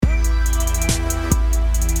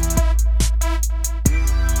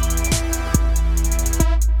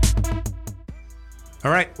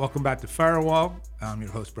right, welcome back to Firewall. I'm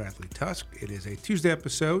your host, Bradley Tusk. It is a Tuesday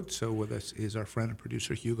episode, so with us is our friend and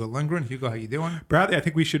producer, Hugo Lundgren. Hugo, how you doing? Bradley, I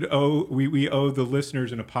think we should we owe the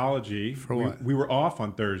listeners an apology. For what? We were off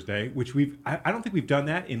on Thursday, which I don't think we've done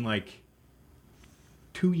that in like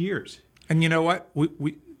 2 years. And you know what?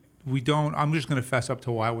 We don't. I'm just going to fess up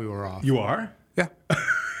to why we were off. You are? Yeah.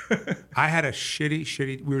 I had a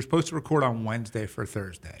shitty. We were supposed to record on Wednesday for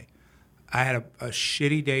Thursday. I had a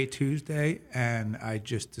shitty day Tuesday, and I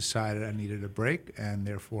just decided I needed a break, and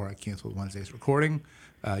therefore I canceled Wednesday's recording.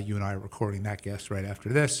 You and I are recording that guest right after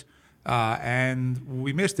this, and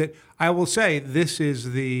we missed it. I will say this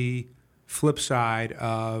is the flip side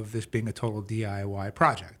of this being a total DIY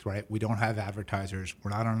project, right? We don't have advertisers.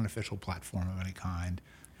 We're not on an official platform of any kind.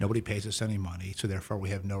 Nobody pays us any money, so therefore we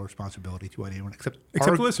have no responsibility to anyone except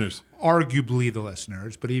the listeners. Arguably the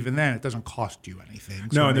listeners, but even then, it doesn't cost you anything.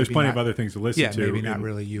 No, and there's plenty of other things to listen to. Yeah, maybe not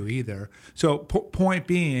really you either. So point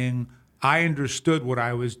being, I understood what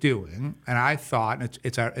I was doing, and I thought, and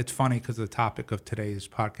it's funny because the topic of today's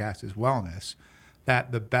podcast is wellness,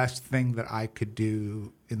 that the best thing that I could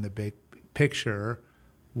do in the big picture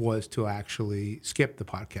was to actually skip the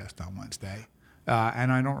podcast on Wednesday.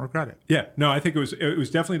 And I don't regret it. Yeah, no, I think it was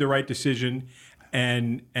definitely the right decision,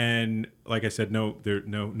 and like I said, no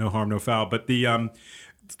harm, no foul. But the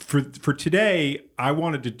for today, I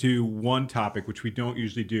wanted to do one topic which we don't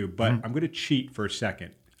usually do, but I'm going to cheat for a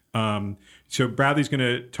second. So Bradley's going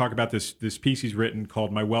to talk about this piece he's written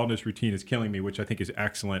called "My Wellness Routine Is Killing Me," which I think is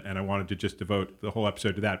excellent, and I wanted to just devote the whole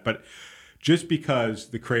episode to that. But just because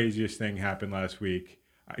the craziest thing happened last week,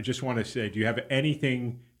 I just want to say, do you have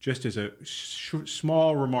anything? Just as a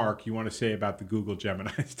small remark, you want to say about the Google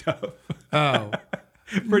Gemini stuff? Oh.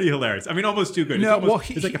 Pretty hilarious. I mean, almost too good. No,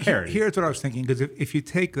 it's like a parody. Here's what I was thinking, because if you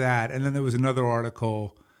take that, and then there was another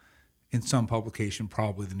article in some publication,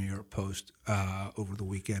 probably the New York Post, over the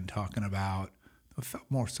weekend, talking about, it felt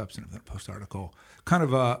more substantive than a Post article, kind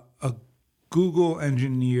of a Google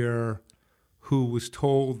engineer who was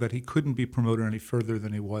told that he couldn't be promoted any further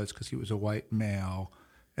than he was because he was a white male.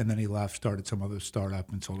 And then he left, started some other startup,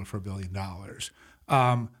 and sold it for $1 billion.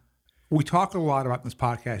 We talk a lot about in this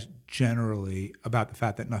podcast generally about the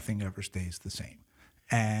fact that nothing ever stays the same.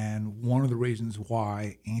 And one of the reasons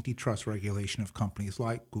why antitrust regulation of companies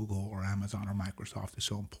like Google or Amazon or Microsoft is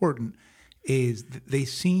so important is that they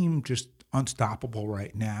seem just unstoppable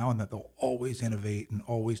right now, and that they'll always innovate and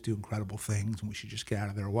always do incredible things, and we should just get out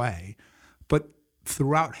of their way. But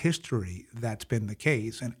throughout history, that's been the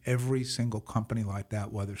case, and every single company like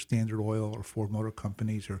that, whether Standard Oil or Ford Motor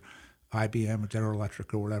Companies or IBM or General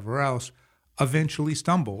Electric or whatever else, eventually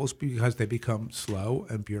stumbles because they become slow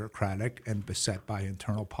and bureaucratic and beset by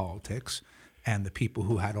internal politics, and the people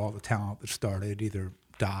who had all the talent that started either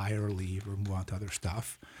die or leave or move on to other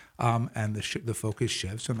stuff, and the focus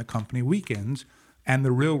shifts and the company weakens. And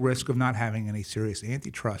the real risk of not having any serious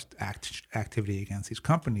antitrust activity against these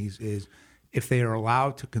companies is if they are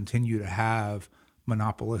allowed to continue to have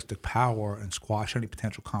monopolistic power and squash any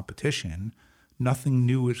potential competition, nothing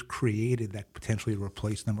new is created that potentially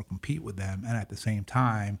replace them or compete with them. And at the same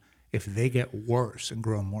time, if they get worse and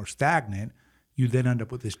grow more stagnant, you then end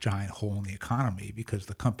up with this giant hole in the economy because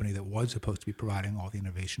the company that was supposed to be providing all the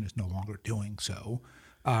innovation is no longer doing so.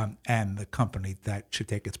 And the company that should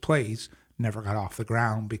take its place never got off the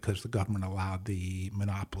ground because the government allowed the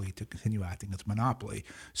monopoly to continue acting as monopoly.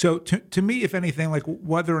 So to me, if anything, like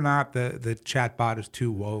whether or not the chatbot is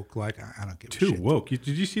too woke, like I don't give a shit. Too woke? Did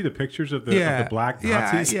you see the pictures of the black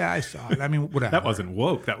Nazis? Yeah, I saw it. I mean, whatever. That wasn't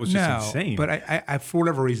woke. That was just insane. But I, for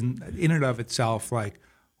whatever reason, in and of itself, like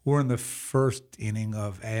we're in the first inning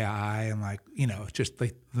of AI, and like, you know, it's just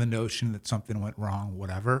like the notion that something went wrong,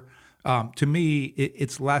 whatever. To me,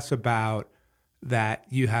 it's less about that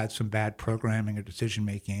you had some bad programming or decision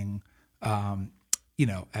making,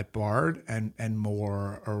 at Bard, and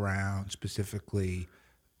more around specifically,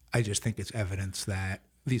 I just think it's evidence that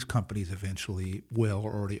these companies eventually will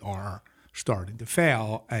or already are starting to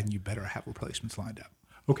fail, and you better have replacements lined up.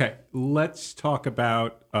 Okay, let's talk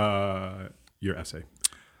about your essay.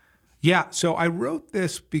 Yeah, so I wrote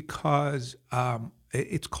this because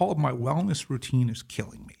it's called "My Wellness Routine Is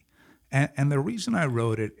Killing Me." And the reason I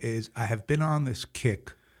wrote it is I have been on this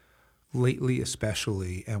kick lately,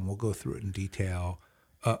 especially, and we'll go through it in detail,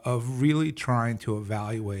 of really trying to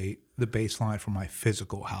evaluate the baseline for my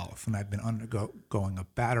physical health. And I've been undergoing a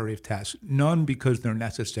battery of tests, none because they're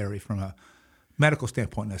necessary from a medical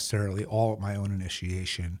standpoint necessarily, all at my own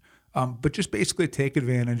initiation, but just basically take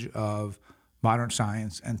advantage of modern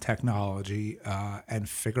science and technology and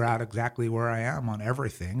figure out exactly where I am on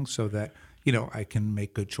everything so that, I can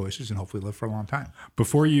make good choices and hopefully live for a long time.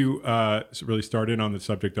 Before you really start in on the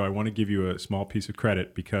subject, though, I want to give you a small piece of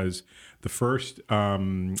credit because the first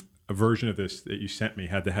version of this that you sent me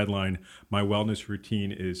had the headline, "My wellness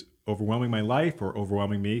routine is overwhelming my life," or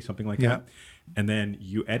 "overwhelming me," something like that. And then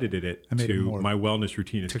you edited it to "My wellness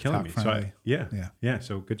routine is killing me." Friendly. So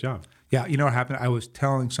so good job. Yeah, you know what happened? I was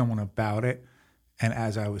telling someone about it, and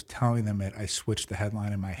as I was telling them it, I switched the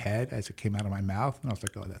headline in my head as it came out of my mouth, and I was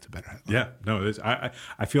like, "Oh, that's a better headline." Yeah, no,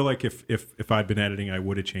 I feel like if I'd been editing, I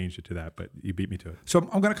would have changed it to that, but you beat me to it. So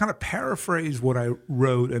I'm going to kind of paraphrase what I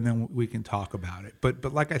wrote, and then we can talk about it.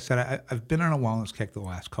 But like I said, I've been on a wellness kick the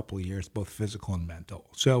last couple of years, both physical and mental.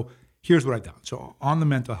 So here's what I've done. So on the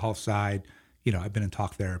mental health side, I've been in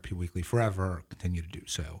talk therapy weekly forever, continue to do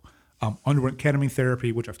so. Underwent ketamine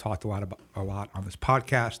therapy, which I've talked a lot on this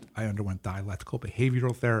podcast. I underwent dialectical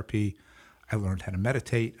behavioral therapy. I learned how to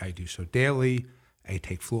meditate. I do so daily. I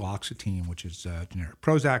take fluoxetine, which is generic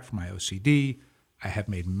Prozac for my OCD. I have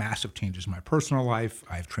made massive changes in my personal life.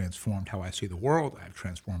 I've transformed how I see the world. I've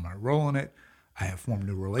transformed my role in it. I have formed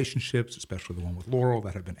new relationships, especially the one with Laurel,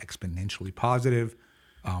 that have been exponentially positive.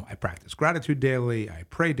 I practice gratitude daily. I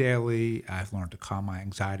pray daily. I've learned to calm my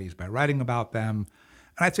anxieties by writing about them.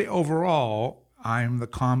 And I'd say overall, I'm the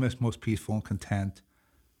calmest, most peaceful and content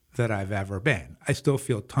that I've ever been. I still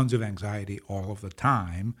feel tons of anxiety all of the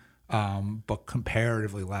time, but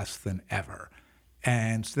comparatively less than ever.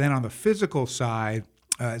 And so then on the physical side,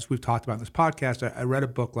 as we've talked about in this podcast, I read a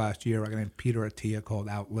book last year by a guy named Peter Attia called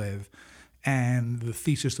Outlive. And the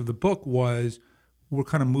thesis of the book was we're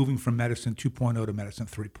kind of moving from medicine 2.0 to medicine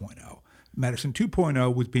 3.0. Medicine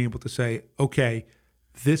 2.0 was being able to say, okay,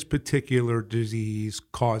 this particular disease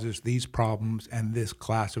causes these problems and this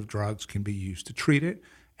class of drugs can be used to treat it.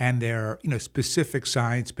 And they're, specific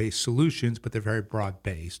science-based solutions, but they're very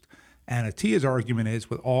broad-based. And Attia's argument is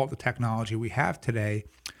with all the technology we have today,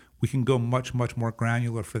 we can go much, much more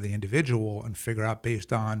granular for the individual and figure out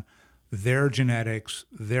based on their genetics,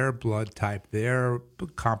 their blood type, their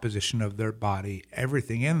composition of their body,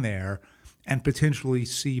 everything in there, and potentially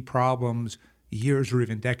see problems years or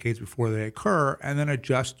even decades before they occur, and then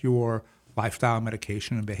adjust your lifestyle,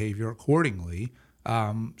 medication, and behavior accordingly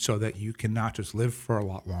so that you can not just live for a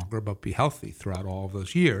lot longer, but be healthy throughout all of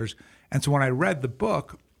those years. And so when I read the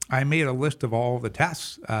book, I made a list of all the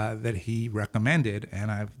tests that he recommended,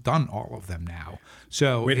 and I've done all of them now.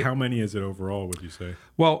 So wait, how many is it overall, would you say?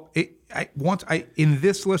 Well, in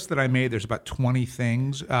this list that I made, there's about 20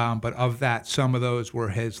 things, but of that, some of those were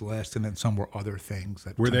his list, and then some were other things.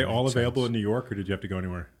 Were they all available in New York, or did you have to go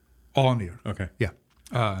anywhere? All in New York. Okay. Yeah.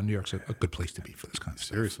 New York's a good place to be for this kind of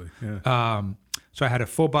stuff. Seriously, yeah. So I had a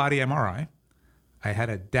full body MRI. I had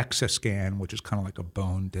a DEXA scan, which is kind of like a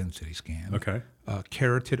bone density scan. Okay. A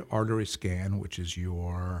carotid artery scan, which is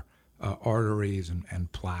your arteries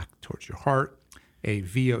and plaque towards your heart. A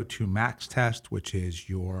VO2 max test, which is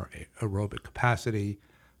your aerobic capacity.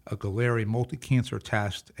 A Galleri multi-cancer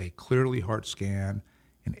test. A Clearly heart scan.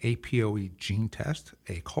 An APOE gene test.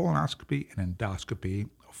 A colonoscopy and endoscopy.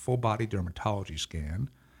 A full body dermatology scan.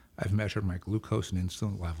 I've measured my glucose and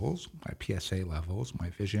insulin levels, my PSA levels,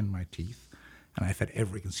 my vision, my teeth. And I've had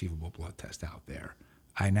every conceivable blood test out there.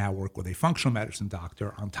 I now work with a functional medicine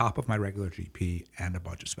doctor on top of my regular GP and a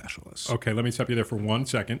bunch of specialists. Okay, let me stop you there for 1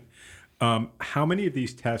 second. How many of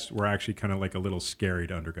these tests were actually kind of like a little scary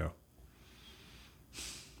to undergo?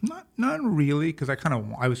 Not really, because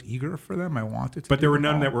I was eager for them. I wanted to. But there were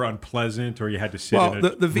none that were unpleasant, or you had to sit in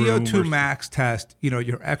a the room VO2 max test,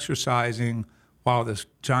 you're exercising while this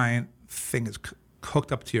giant thing is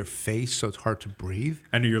hooked up to your face, so it's hard to breathe.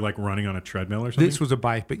 And you're like running on a treadmill or something? This was a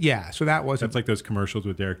bike, but yeah, so that wasn't... That's like those commercials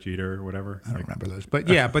with Derek Jeter or whatever. I don't remember those. But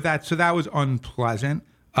yeah, that was unpleasant.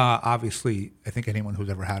 Obviously, I think anyone who's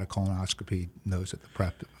ever had a colonoscopy knows that the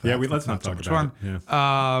prep... let's not talk about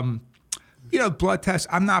it. Yeah. Blood tests,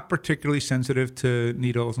 I'm not particularly sensitive to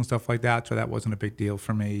needles and stuff like that, so that wasn't a big deal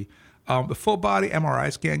for me. The full body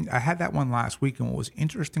MRI scan, I had that one last week, and what was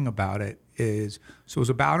interesting about it is, so it was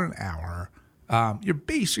about an hour. You're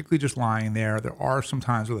basically just lying there. There are some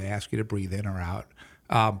times where they ask you to breathe in or out.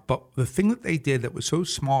 But the thing that they did that was so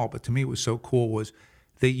small, but to me was so cool, was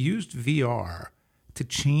they used VR to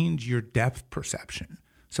change your depth perception.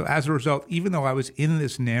 So as a result, even though I was in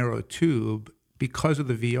this narrow tube, because of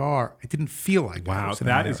the VR, it didn't feel like I was in a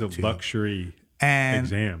narrow tube. Wow, that is a luxury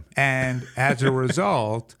exam. And as a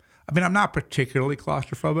result... I'm not particularly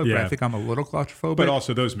claustrophobic, but I think I'm a little claustrophobic. But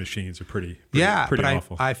also those machines are pretty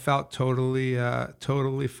awful. I felt totally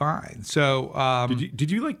fine. So did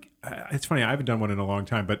you like? It's funny. I haven't done one in a long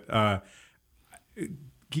time, but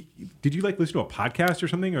Did you like listen to a podcast or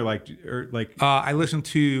something, or like? I listened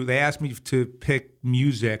to. They asked me to pick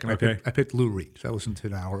music, and Okay. I picked Lou Reed. So I listened to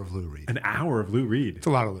an hour of Lou Reed. An hour of Lou Reed. It's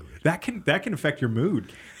a lot of Lou Reed. That can affect your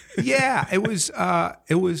mood. Yeah, it was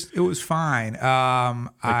fine.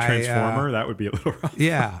 Like Transformer, that would be a little rough.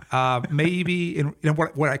 Yeah, maybe.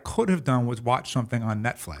 What I could have done was watch something on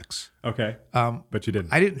Netflix. Okay, but you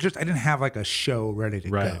didn't. I didn't have like a show ready to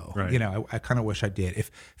Right, go. right. You know, I kind of wish I did.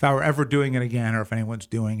 If I were ever doing it again, or if anyone's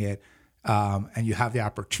doing it, and you have the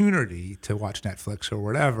opportunity to watch Netflix or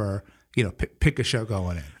whatever, you know, pick a show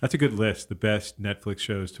going in That's a good list. The best Netflix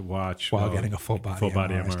shows to watch while getting a full body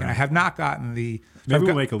MRI scan. MRI. I have not gotten the. Maybe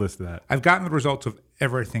we'll make a list of that. I've gotten the results of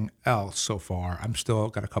everything else so far. I'm still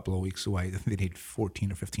got a couple of weeks away. I think they need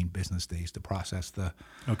 14 or 15 business days to process the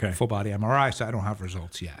full body MRI, so I don't have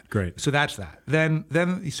results yet. Great. So that's that. Then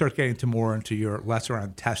you start getting into your less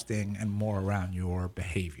around testing and more around your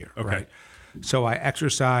behavior. Okay. Right? So I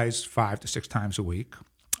exercise 5 to 6 times a week.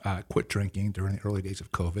 Quit drinking during the early days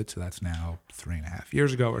of COVID, so that's now 3.5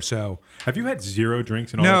 years ago or so. Have you had 0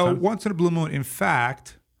 drinks in all No, that time? once in a blue moon. In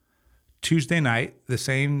fact, Tuesday night, the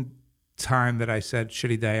same time that I said,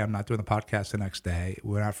 shitty day, I'm not doing the podcast the next day,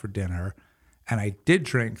 we went out for dinner, and I did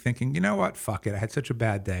drink thinking, you know what, fuck it. I had such a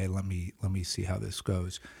bad day. Let me see how this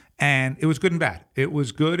goes. And it was good and bad. It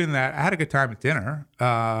was good in that I had a good time at dinner,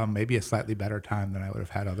 maybe a slightly better time than I would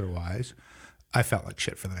have had otherwise. I felt like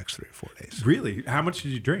shit for the next 3 or 4 days. Really? How much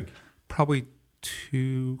did you drink? Probably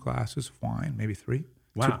 2 glasses of wine, maybe 3.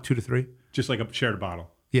 Wow. 2 to 3. Just like shared a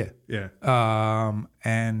bottle. Yeah. Yeah.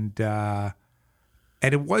 And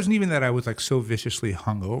it wasn't even that I was like so viciously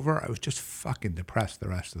hungover. I was just fucking depressed the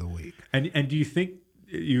rest of the week. And do you think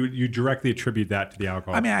you directly attribute that to the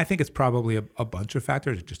alcohol? I mean, I think it's probably a bunch of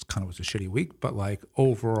factors. It just kind of was a shitty week, but like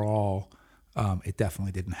overall, it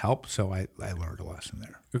definitely didn't help. So I learned a lesson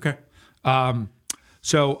there. Okay.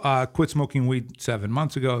 So quit smoking weed 7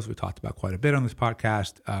 months ago, as we talked about quite a bit on this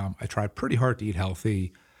podcast. I tried pretty hard to eat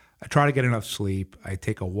healthy. I try to get enough sleep. I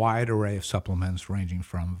take a wide array of supplements ranging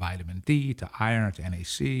from vitamin D to iron to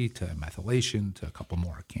NAC to methylation to a couple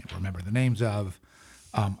more I can't remember the names of.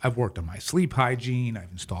 I've worked on my sleep hygiene.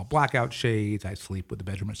 I've installed blackout shades. I sleep with the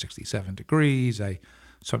bedroom at 67 degrees. I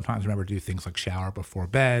sometimes remember to do things like shower before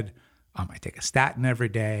bed. I take a statin every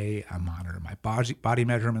day. I monitor my body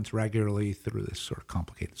measurements regularly through this sort of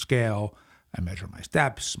complicated scale. I measure my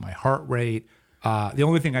steps, my heart rate. The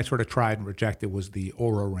only thing I sort of tried and rejected was the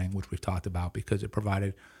Oura Ring, which we've talked about, because it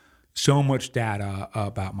provided so much data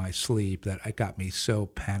about my sleep that it got me so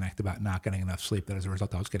panicked about not getting enough sleep that as a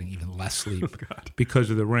result I was getting even less sleep because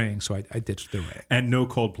of the ring. So I ditched the ring. And no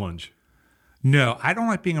cold plunge. No, I don't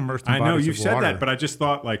like being immersed in I know bodies you've of said water. that, but I just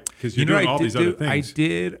thought like because you're doing all these other things. I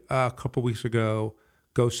did a couple weeks ago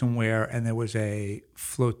go somewhere and there was a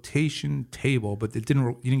flotation table, but you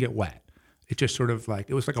didn't get wet. It just sort of like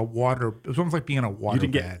it was like a water. It was almost like being in a water. You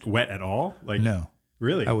didn't bed. get wet at all? Like No,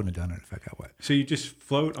 really? I wouldn't have done it if I got wet. So you just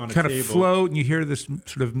float on a Kind table. of float, and you hear this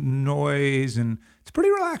sort of noise, and it's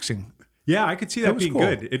pretty relaxing. Yeah, I could see that was being cool.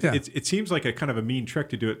 good. Yeah. It seems like a kind of a mean trick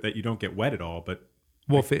to do it that you don't get wet at all, but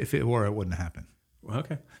Well, if it were, it wouldn't happen.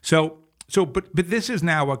 okay. But this is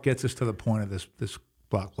now what gets us to the point of this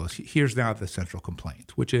blog post. Here's now the central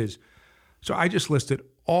complaint, which is, so I just listed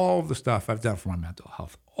all of the stuff I've done for my mental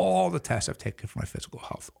health, all the tests I've taken for my physical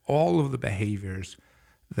health, all of the behaviors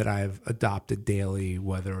that I've adopted daily,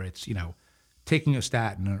 whether it's, taking a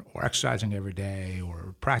statin or exercising every day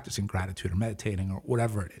or practicing gratitude or meditating or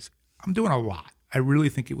whatever it is. I'm doing a lot. I really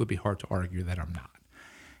think it would be hard to argue that I'm not.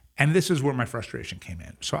 And this is where my frustration came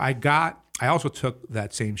in. So I also took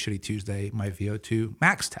that same shitty Tuesday, my VO2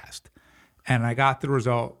 max test, and I got the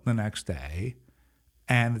result the next day.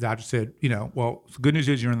 And the doctor said, well, the good news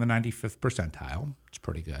is you're in the 95th percentile. It's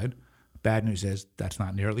pretty good. Bad news is that's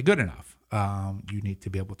not nearly good enough. You need to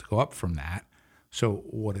be able to go up from that. So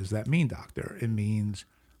what does that mean, doctor? It means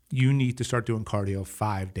you need to start doing cardio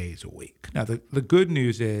 5 days a week. Now, the good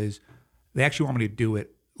news is they actually want me to do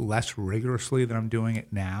it less rigorously than I'm doing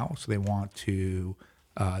it now. So they want to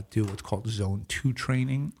do what's called zone 2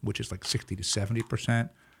 training, which is like 60 to 70%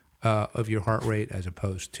 of your heart rate as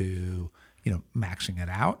opposed to, maxing it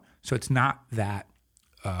out. So it's not that,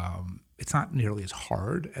 it's not nearly as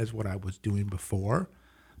hard as what I was doing before.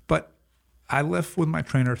 But I lift with my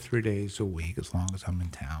trainer 3 days a week as long as I'm in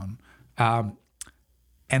town.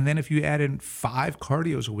 And then if you add in 5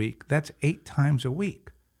 cardios a week, that's 8 times a week.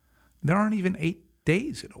 There aren't even 8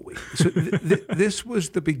 days in a week. So this was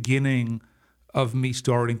the beginning of me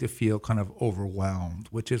starting to feel kind of overwhelmed,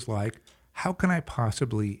 which is like, how can I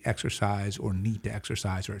possibly exercise or need to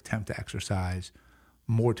exercise or attempt to exercise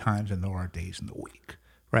more times than there are days in the week,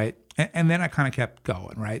 right? And then I kind of kept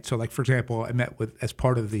going, right? So, like, for example, I met with, as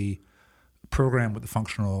part of the program with the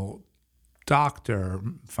functional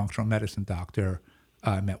medicine doctor,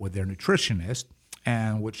 I met with their nutritionist.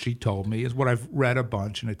 And what she told me is what I've read a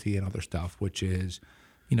bunch in a tea and other stuff, which is,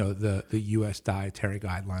 the U.S. dietary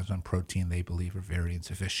guidelines on protein they believe are very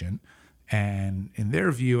insufficient. And in their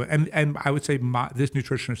view, and I would say this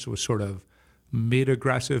nutritionist was sort of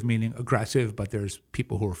mid-aggressive, meaning aggressive, but there's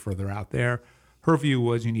people who are further out there. Her view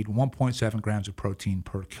was you need 1.7 grams of protein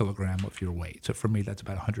per kilogram of your weight. So for me, that's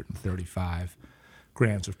about 135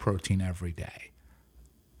 grams of protein every day.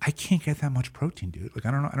 I can't get that much protein, dude. Like,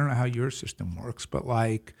 I don't know how your system works, but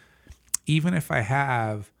like, even if I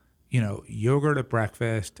have, yogurt at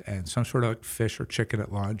breakfast and some sort of like fish or chicken at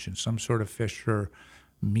lunch and some sort of fish or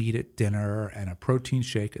meat at dinner and a protein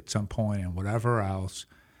shake at some point and whatever else,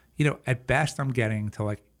 at best I'm getting to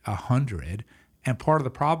like 100. And part of the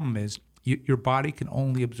problem is your body can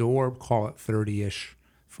only absorb, call it 30-ish,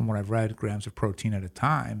 from what I've read, grams of protein at a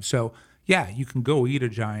time. So yeah, you can go eat a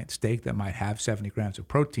giant steak that might have 70 grams of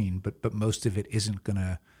protein, but most of it isn't going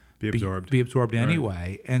to be absorbed anyway.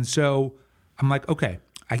 Right. And so I'm like, okay,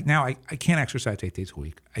 I can't exercise 8 days a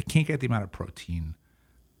week. I can't get the amount of protein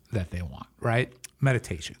that they want, right?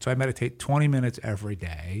 Meditation. So I meditate 20 minutes every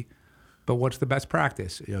day, but what's the best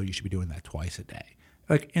practice? You should be doing that twice a day.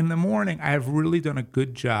 Like in the morning, I have really done a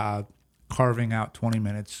good job carving out 20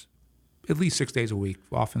 minutes, at least 6 days a week,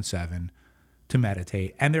 often 7, to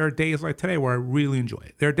meditate. And there are days like today where I really enjoy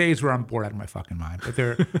it. There are days where I'm bored out of my fucking mind, but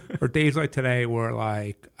there are days like today where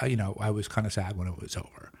like, I was kind of sad when it was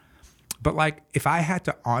over. But like, if I had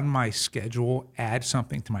to, on my schedule, add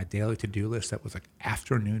something to my daily to-do list that was like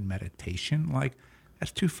afternoon meditation, like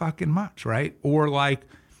that's too fucking much, right? Or like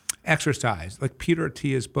exercise. Like Peter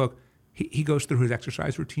Attia's book, he goes through his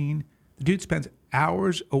exercise routine. The dude spends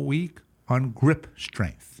hours a week on grip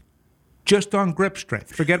strength. Just on grip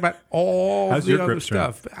strength. Forget about all the other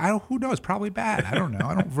stuff. Who knows? Probably bad. I don't know.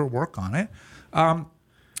 I don't ever work on it.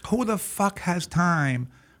 Who the fuck has time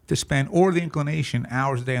to spend, or the inclination,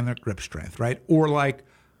 hours a day on their grip strength, right? Or like,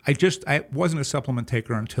 I wasn't a supplement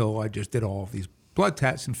taker until I just did all of these blood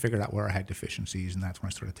tests and figured out where I had deficiencies, and that's when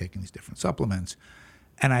I started taking these different supplements.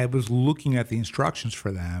 And I was looking at the instructions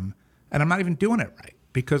for them, and I'm not even doing it right,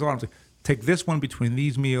 because I'm like, take this one between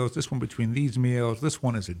these meals, this one between these meals, this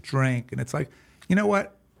one is a drink. And it's like, you know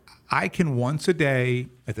what? I can once a day,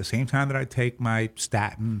 at the same time that I take my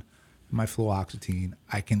statin, my fluoxetine,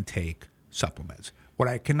 I can take supplements. What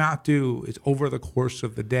I cannot do is over the course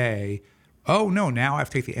of the day, oh no, now I have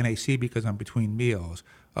to take the NAC because I'm between meals.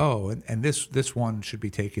 Oh, and this one should be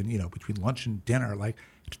taken, between lunch and dinner. Like,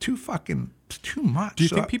 it's too much. Do you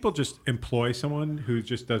think people just employ someone who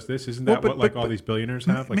just does this? Isn't that what all these billionaires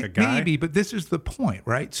have? Like a guy? Maybe, but this is the point,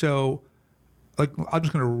 right? So, like, I'm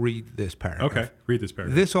just going to read this paragraph. Okay, read this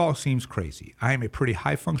paragraph. This all seems crazy. I am a pretty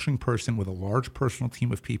high-functioning person with a large personal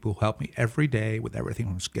team of people who help me every day with everything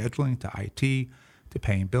from scheduling to IT to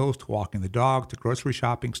paying bills to walking the dog to grocery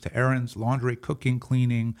shoppings to errands, laundry, cooking,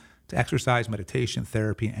 cleaning, to exercise, meditation,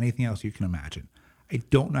 therapy, and anything else you can imagine. I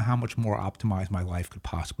don't know how much more optimized my life could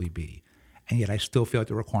possibly be. And yet I still feel like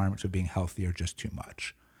the requirements of being healthy are just too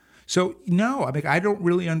much. So, no, I mean, I don't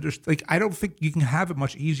really understand. Like, I don't think you can have it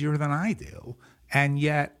much easier than I do. And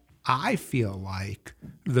yet I feel like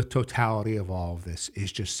the totality of all of this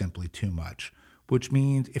is just simply too much, which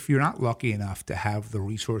means if you're not lucky enough to have the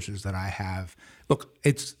resources that I have, look,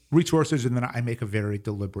 it's resources, and then I make a very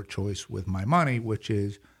deliberate choice with my money, which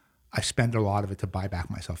is I spend a lot of it to buy back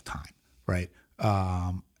myself time, right?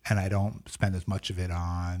 And I don't spend as much of it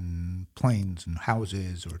on planes and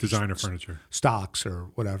houses or designer furniture, stocks or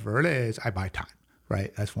whatever it is. I buy time,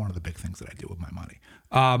 right? That's one of the big things that I do with my money.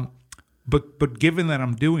 But given that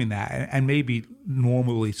I'm doing that, and maybe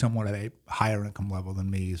normally someone at a higher income level than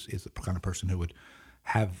me is the kind of person who would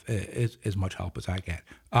have as much help as I get.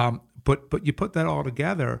 But you put that all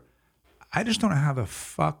together, I just don't know how the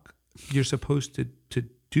fuck you're supposed to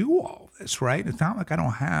do all this, right? It's not like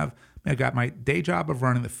I got my day job of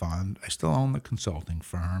running the fund. I still own the consulting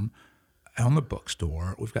firm. I own the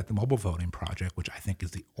bookstore. We've got the Mobile Voting Project, which I think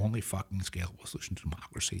is the only fucking scalable solution to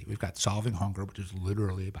democracy. We've got Solving Hunger, which is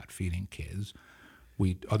literally about feeding kids.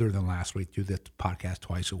 We, other than last week, do this podcast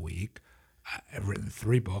twice a week. I've written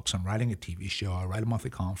 3 books. I'm writing a TV show. I write a monthly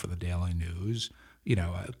column for the Daily News.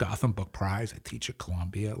 A Gotham Book Prize. I teach at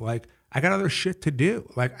Columbia. Like, I got other shit to do.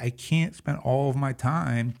 Like, I can't spend all of my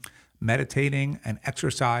time meditating and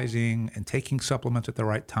exercising and taking supplements at the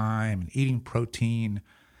right time and eating protein.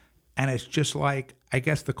 And it's just like, I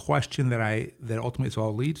guess the question that ultimately this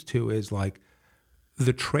all leads to is like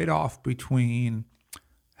the trade-off between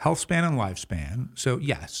health span and lifespan. So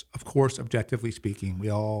yes, of course, objectively speaking, we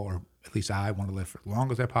all, or at least I, want to live for as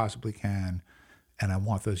long as I possibly can, and I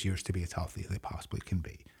want those years to be as healthy as they possibly can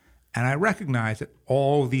be. And I recognize that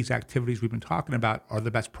all of these activities we've been talking about are the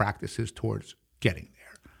best practices towards getting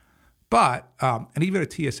there. But, and even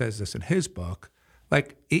Attia says this in his book,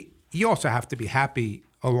 like you also have to be happy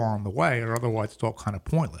along the way, or otherwise it's all kind of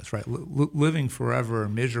pointless, right? Living forever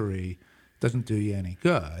in misery doesn't do you any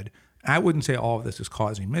good. And I wouldn't say all of this is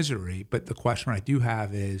causing misery, but the question I do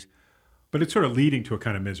have is, but it's sort of leading to a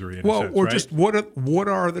kind of misery in a sense, or right? just what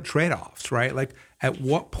are the trade-offs, right? Like at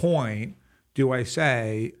what point do I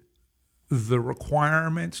say the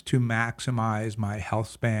requirements to maximize my health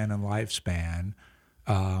span and lifespan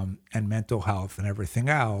and mental health and everything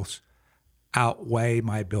else outweigh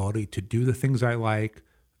my ability to do the things I like,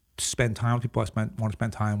 spend time with people I want to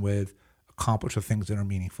spend time with, accomplish the things that are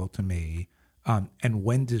meaningful to me, and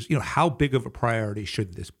when does, how big of a priority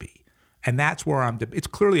should this be? And that's where it's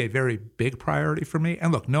clearly a very big priority for me.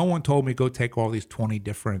 And look, no one told me go take all these 20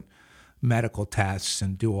 different medical tests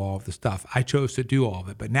and do all of the stuff. I chose to do all of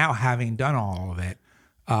it. But now having done all of it,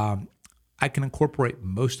 I can incorporate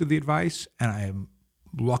most of the advice, and I am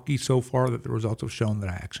lucky so far that the results have shown that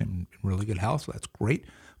I actually am in really good health, so that's great.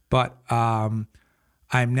 But I'm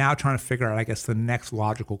now trying to figure out, I guess, the next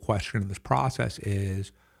logical question in this process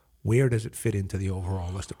is, where does it fit into the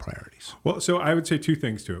overall list of priorities? Well, so I would say two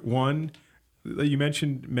things to it. One, you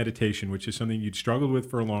mentioned meditation, which is something you'd struggled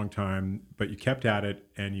with for a long time, but you kept at it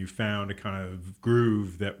and you found a kind of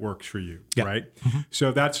groove that works for you, right? Mm-hmm.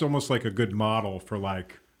 So that's almost like a good model for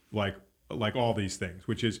like all these things,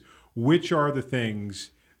 which are the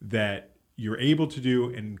things that you're able to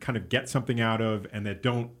do and kind of get something out of and that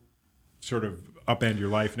don't sort of upend your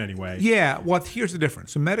life in any way. Yeah, well, here's the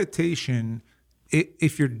difference. So meditation,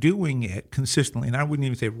 if you're doing it consistently, and I wouldn't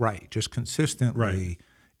even say just consistently,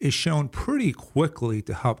 is shown pretty quickly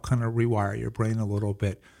to help kind of rewire your brain a little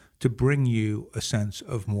bit to bring you a sense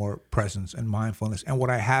of more presence and mindfulness. And what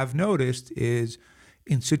I have noticed is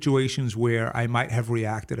in situations where I might have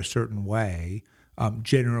reacted a certain way,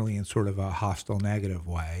 generally in sort of a hostile, negative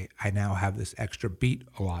way, I now have this extra beat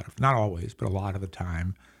not always, but a lot of the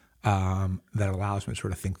time, that allows me to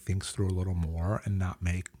sort of think things through a little more and not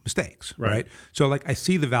make mistakes, right? So like I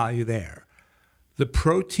see the value there. The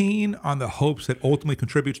protein on the hopes that ultimately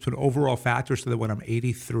contributes to an overall factor so that when I'm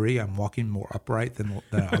 83, I'm walking more upright than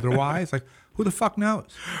otherwise. Like, who the fuck knows?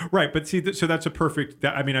 Right, but see, so that's a perfect,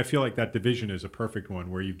 I feel like that division is a perfect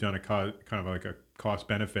one where you've done a kind of like a cost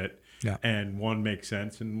benefit, and one makes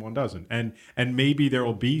sense and one doesn't. And maybe there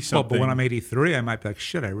will be something. Well, but when I'm 83, I might be like,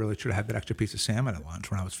 shit, I really should have had that extra piece of salmon at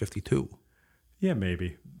lunch when I was 52. Yeah,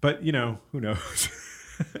 maybe. But, who knows?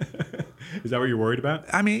 Is that what you're worried about?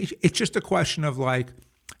 I mean, it's just a question of like,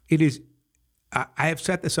 I have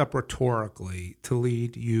set this up rhetorically to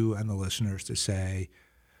lead you and the listeners to say,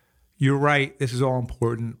 you're right, this is all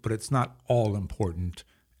important, but it's not all important.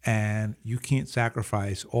 And you can't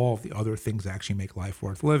sacrifice all of the other things that actually make life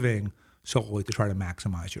worth living solely to try to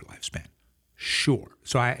maximize your lifespan. Sure.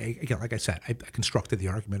 So again, like I said, I constructed the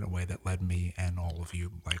argument in a way that led me and all of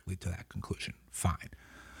you likely to that conclusion. Fine.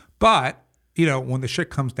 But, when the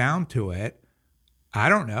shit comes down to it, I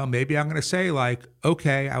don't know, maybe I'm going to say like,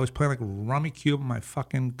 okay, I was playing like Rummy Cube on my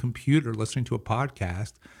fucking computer listening to a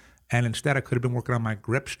podcast, and instead I could have been working on my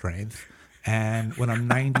grip strength. And when I'm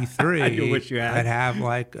 93, I'd have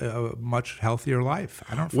like a much healthier life.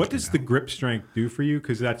 I don't. What does the grip strength do for you?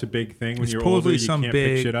 Because that's a big thing when you're older. You can't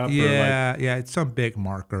pick shit up. Yeah, it's some big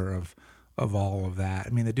marker of all of that. I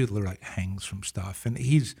mean, the dude literally like hangs from stuff, and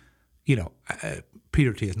he's,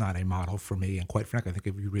 Peter T is not a model for me. And quite frankly, I think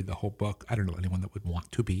if you read the whole book, I don't know anyone that would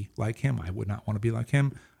want to be like him. I would not want to be like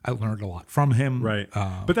him. I learned a lot from him. Right.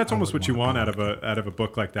 But that's almost what you want out of a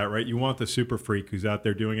book like that, right? You want the super freak who's out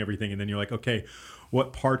there doing everything, and then you're like, okay,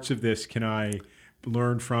 what parts of this can I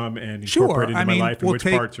learn from and incorporate into my life, and which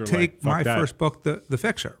parts are take my first book, The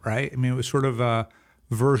Fixer, right? I mean, it was sort of a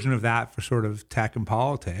version of that for sort of tech and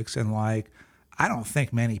politics, and like, I don't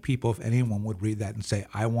think many people, if anyone, would read that and say,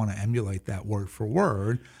 I want to emulate that word for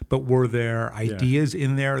word. But were there ideas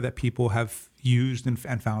in there that people have used and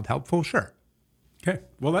found helpful? Sure. Okay,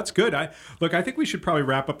 well, that's good. I think we should probably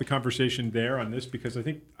wrap up the conversation there on this, because I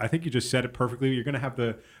think you just said it perfectly. You're going to have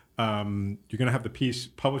the piece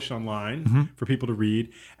published online for people to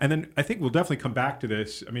read, and then I think we'll definitely come back to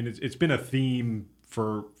this. I mean, it's been a theme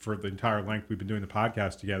for the entire length we've been doing the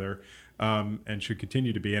podcast together, and should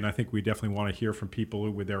continue to be. And I think we definitely want to hear from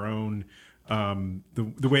people with their own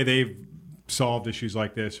the way they've solved issues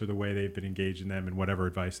like this, or the way they've been engaged in them, and whatever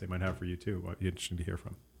advice they might have for you too. It'd be interesting to hear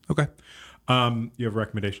from. Okay. You have a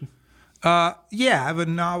recommendation? Yeah, I have a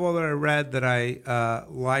novel that I read that I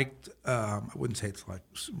liked. I wouldn't say it's like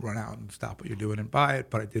run out and stop what you're doing and buy it,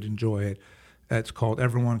 but I did enjoy it. It's called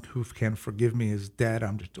Everyone Who Can Forgive Me Is Dead.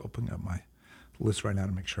 I'm just opening up my list right now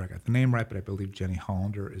to make sure I got the name right, but I believe Jenny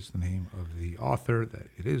Hollander is the name of the author, that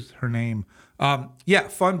it is her name. Yeah,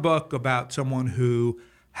 fun book about someone who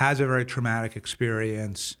has a very traumatic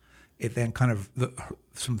experience. It then kind of,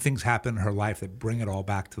 some things happen in her life that bring it all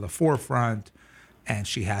back to the forefront, and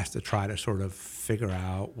she has to try to sort of figure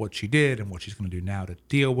out what she did and what she's going to do now to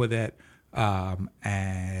deal with it.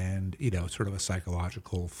 And, you know, it's sort of a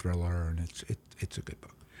psychological thriller, and it's a good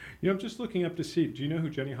book. You know, I'm just looking up to see, do you know who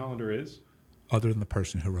Jenny Hollander is? Other than the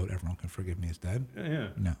person who wrote Everyone Can Forgive Me Is Dead? Yeah.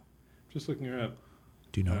 No. Just looking her up.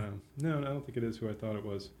 Do you know her? No, I don't think it is who I thought it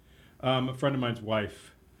was. A friend of mine's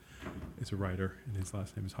wife is a writer, and his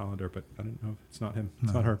last name is Hollander, but I don't know. It's not him.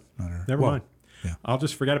 It's not her. Not her. Never mind. Yeah. I'll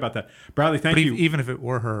just forget about that. Bradley, thank you. Even if it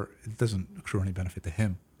were her, it doesn't accrue any benefit to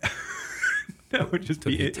him. No, it would just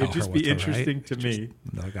be interesting to me.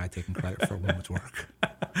 Another guy taking credit for a woman's work.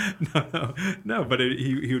 No, but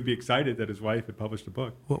he would be excited that his wife had published a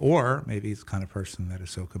book. Well, or maybe he's the kind of person that is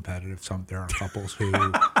so competitive. There are couples who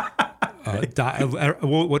die.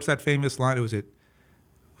 What's that famous line? Was it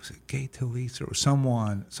Gay Talese, or was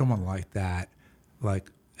someone like that? Like,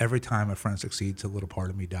 every time a friend succeeds, a little part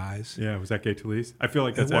of me dies. Yeah, was that Gay Talese? I feel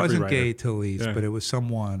like that's every wasn't writer. Gay Talese, Yeah. but it was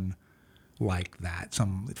someone like that,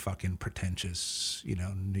 some fucking pretentious,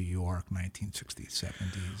 New York, 1960s,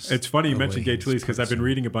 70s. It's funny you mentioned Gay Talese, because I've been person.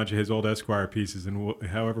 reading a bunch of his old Esquire pieces, and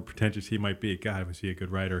however pretentious he might be, God, was he a good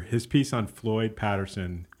writer. His piece on Floyd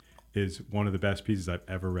Patterson is one of the best pieces I've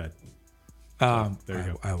ever read. So, there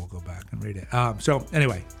you go. I will go back and read it. So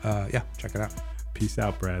anyway, yeah, check it out. Peace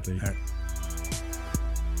out, Bradley. All right.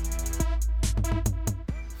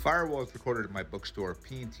 Firewall is recorded at my bookstore,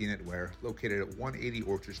 P&T Knitwear, located at 180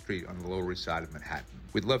 Orchard Street on the Lower East Side of Manhattan.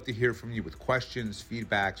 We'd love to hear from you with questions,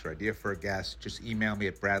 feedbacks, or idea for a guest. Just email me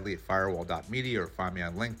at bradley@firewall.media or find me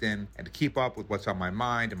on LinkedIn. And to keep up with what's on my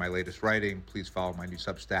mind and my latest writing, please follow my new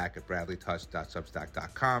Substack at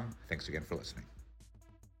bradleytuss.substack.com. Thanks again for listening.